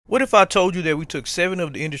What if I told you that we took 7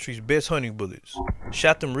 of the industry's best hunting bullets,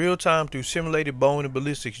 shot them real time through simulated bone and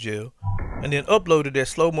ballistics gel, and then uploaded that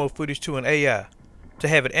slow-mo footage to an AI to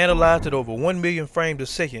have it analyzed at over 1 million frames a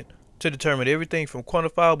second to determine everything from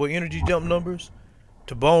quantifiable energy jump numbers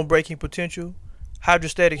to bone breaking potential,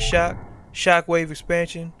 hydrostatic shock, shock wave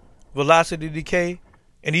expansion, velocity decay,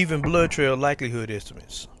 and even blood trail likelihood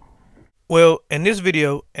estimates? Well, in this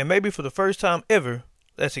video, and maybe for the first time ever,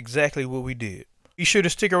 that's exactly what we did. Be sure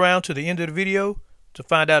to stick around to the end of the video to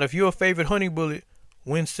find out if your favorite hunting bullet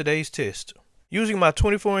wins today's test. Using my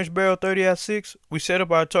 24-inch barrel 30-06, we set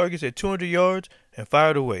up our targets at 200 yards and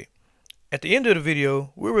fired away. At the end of the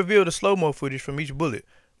video, we'll reveal the slow-mo footage from each bullet,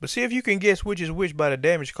 but see if you can guess which is which by the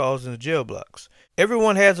damage caused in the gel blocks.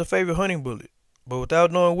 Everyone has a favorite hunting bullet, but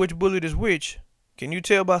without knowing which bullet is which, can you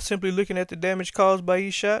tell by simply looking at the damage caused by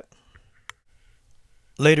each shot?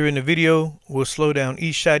 Later in the video, we'll slow down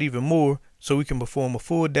each shot even more so we can perform a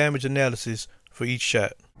full damage analysis for each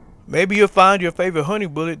shot. Maybe you'll find your favorite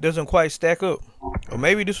hunting bullet doesn't quite stack up, or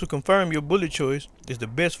maybe this will confirm your bullet choice is the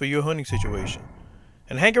best for your hunting situation.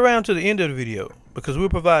 And hang around to the end of the video, because we'll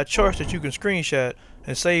provide charts that you can screenshot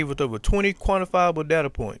and save with over 20 quantifiable data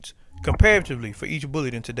points, comparatively for each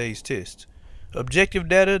bullet in today's test. Objective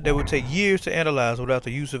data that would take years to analyze without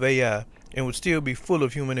the use of AI and would still be full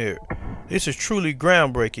of human error. This is truly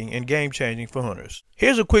groundbreaking and game-changing for hunters.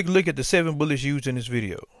 Here's a quick look at the 7 bullets used in this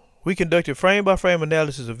video. We conducted frame-by-frame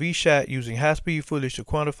analysis of each shot using high-speed footage to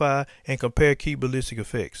quantify and compare key ballistic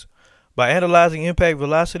effects. By analyzing impact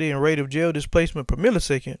velocity and rate of gel displacement per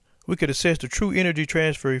millisecond, we could assess the true energy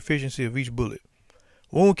transfer efficiency of each bullet.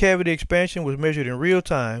 Wound cavity expansion was measured in real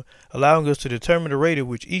time, allowing us to determine the rate at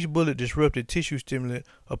which each bullet disrupted tissue stimulant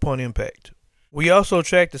upon impact. We also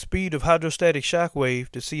tracked the speed of hydrostatic shock wave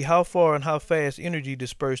to see how far and how fast energy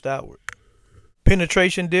dispersed outward.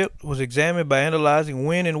 Penetration depth was examined by analyzing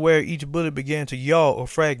when and where each bullet began to yaw or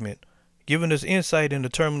fragment, giving us insight into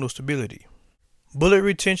terminal stability. Bullet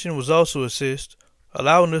retention was also assessed,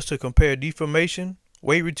 allowing us to compare deformation,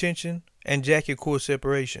 weight retention, and jacket core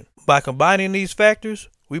separation. By combining these factors,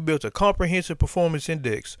 we built a comprehensive performance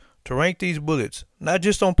index to rank these bullets, not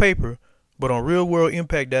just on paper, but on real-world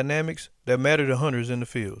impact dynamics that matter to hunters in the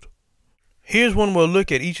field. Here's one more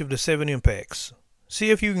look at each of the 7 impacts. See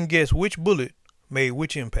if you can guess which bullet made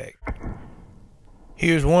which impact.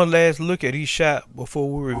 Here's one last look at each shot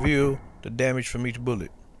before we reveal the damage from each bullet.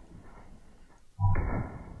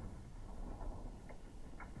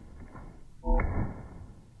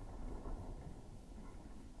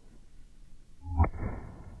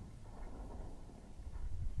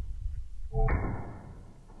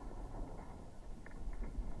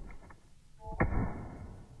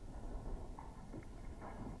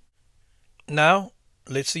 Now,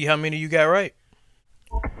 let's see how many you got right.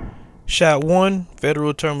 Shot 1,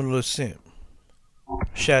 Federal Terminal Ascent.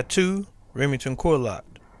 Shot 2, Remington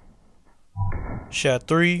Core-Lokt. Shot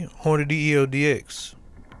 3, Hornady ELD-X.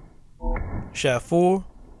 Shot 4,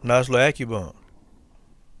 Nosler AccuBond.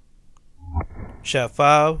 Shot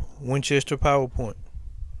 5, Winchester Power-Point.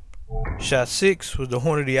 Shot 6 was the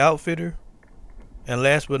Hornady Outfitter. And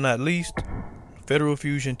last but not least, Federal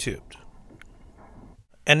Fusion tipped.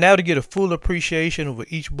 And now to get a full appreciation of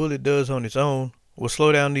what each bullet does on its own, we'll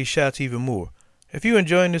slow down these shots even more. If you're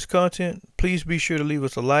enjoying this content, please be sure to leave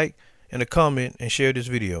us a like and a comment and share this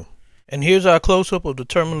video. And here's our close-up of the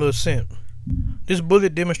Terminal Ascent. This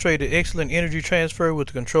bullet demonstrated excellent energy transfer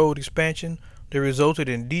with controlled expansion that resulted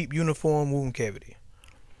in deep uniform wound cavity.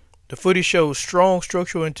 The footage shows strong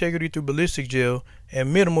structural integrity through ballistic gel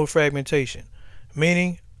and minimal fragmentation,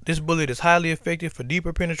 meaning this bullet is highly effective for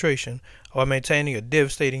deeper penetration while maintaining a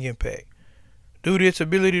devastating impact. Due to its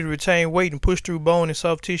ability to retain weight and push through bone and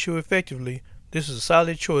soft tissue effectively, this is a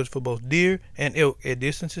solid choice for both deer and elk at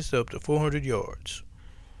distances up to 400 yards.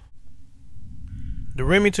 The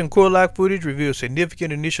Remington Core-Lokt footage reveals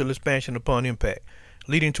significant initial expansion upon impact,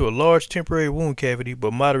 leading to a large temporary wound cavity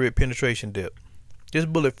but moderate penetration depth. This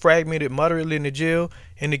bullet fragmented moderately in the gel,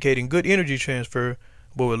 indicating good energy transfer,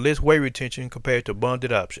 but with less weight retention compared to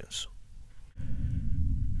bonded options.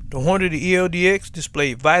 The Hornady ELD-X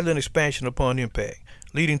displayed violent expansion upon impact,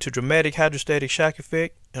 leading to dramatic hydrostatic shock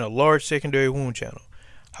effect and a large secondary wound channel.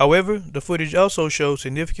 However, the footage also showed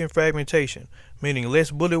significant fragmentation, meaning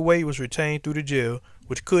less bullet weight was retained through the gel,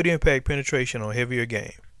 which could impact penetration on heavier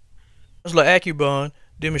game. Nosler AccuBond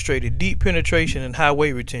demonstrated deep penetration and high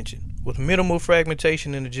weight retention, with minimal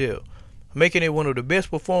fragmentation in the gel, making it one of the best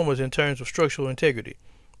performers in terms of structural integrity.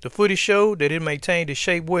 The footage showed that it maintained its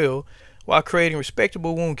shape well while creating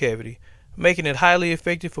respectable wound cavity, making it highly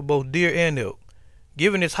effective for both deer and elk.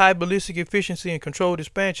 Given its high ballistic efficiency and controlled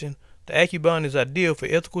expansion, The AccuBond is ideal for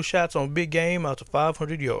ethical shots on big game out to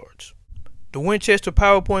 500 yards. The Winchester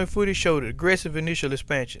Power-Point footage showed aggressive initial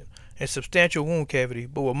expansion and substantial wound cavity,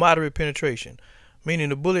 but with moderate penetration, meaning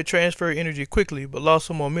the bullet transferred energy quickly but lost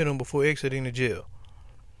some momentum before exiting the gel.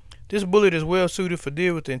 This bullet is well suited for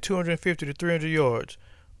deer within 250 to 300 yards,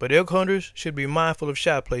 but elk hunters should be mindful of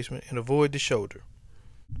shot placement and avoid the shoulder.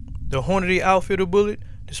 The Hornady Outfitter bullet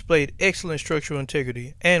displayed excellent structural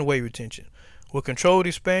integrity and weight retention, with controlled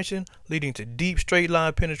expansion leading to deep straight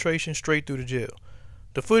line penetration straight through the gel.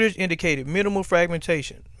 The footage indicated minimal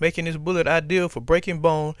fragmentation, making this bullet ideal for breaking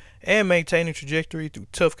bone and maintaining trajectory through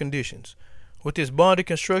tough conditions. With this bonded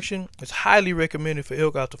construction, it's highly recommended for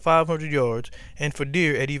elk out to 500 yards and for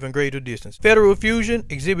deer at even greater distance. Federal Fusion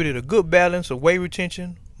exhibited a good balance of weight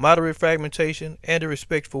retention, moderate fragmentation, and a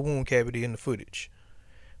respect for wound cavity in the footage.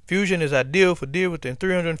 Fusion is ideal for deer within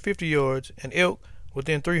 350 yards and elk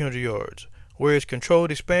within 300 yards, whereas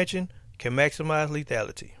controlled expansion can maximize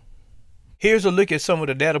lethality. Here's a look at some of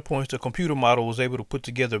the data points the computer model was able to put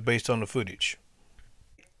together based on the footage.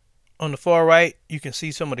 On the far right, you can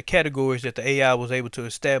see some of the categories that the AI was able to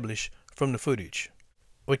establish from the footage.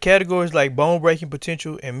 With categories like bone breaking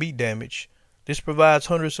potential and meat damage, this provides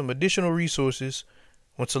hunters some additional resources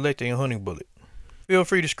when selecting a hunting bullet. Feel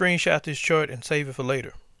free to screenshot this chart and save it for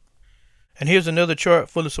later. And here's another chart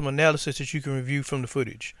full of some analysis that you can review from the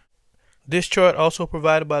footage. This chart, also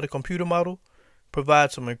provided by the computer model,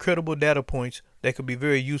 provides some incredible data points that could be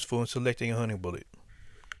very useful in selecting a hunting bullet.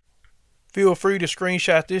 Feel free to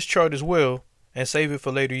screenshot this chart as well and save it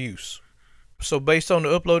for later use. So based on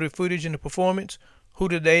the uploaded footage and the performance, who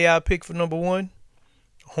did the AI pick for number 1?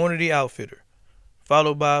 Hornady Outfitter,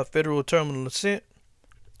 followed by Federal Terminal Ascent,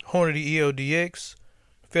 Hornady ELD-X,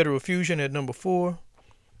 Federal Fusion at number 4,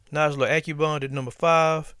 Nosler AccuBond at number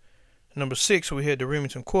 5, number 6 we had the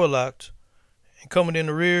Remington Core-Lokt, and coming in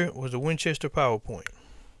the rear was the Winchester Power-Point.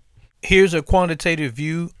 Here's a quantitative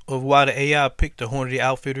view of why the AI picked the Hornady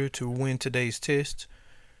Outfitter to win today's test.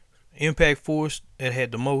 Impact force, it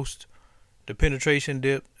had the most. The penetration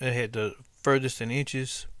depth, it had the furthest in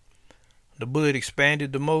inches. The bullet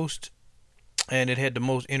expanded the most, and it had the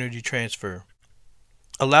most energy transfer.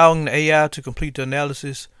 Allowing the AI to complete the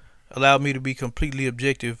analysis allowed me to be completely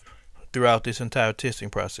objective throughout this entire testing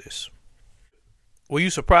process. Were you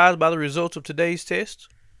surprised by the results of today's test?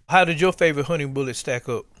 How did your favorite hunting bullet stack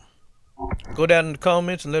up? Go down in the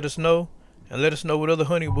comments and let us know what other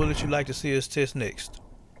hunting bullets you'd like to see us test next.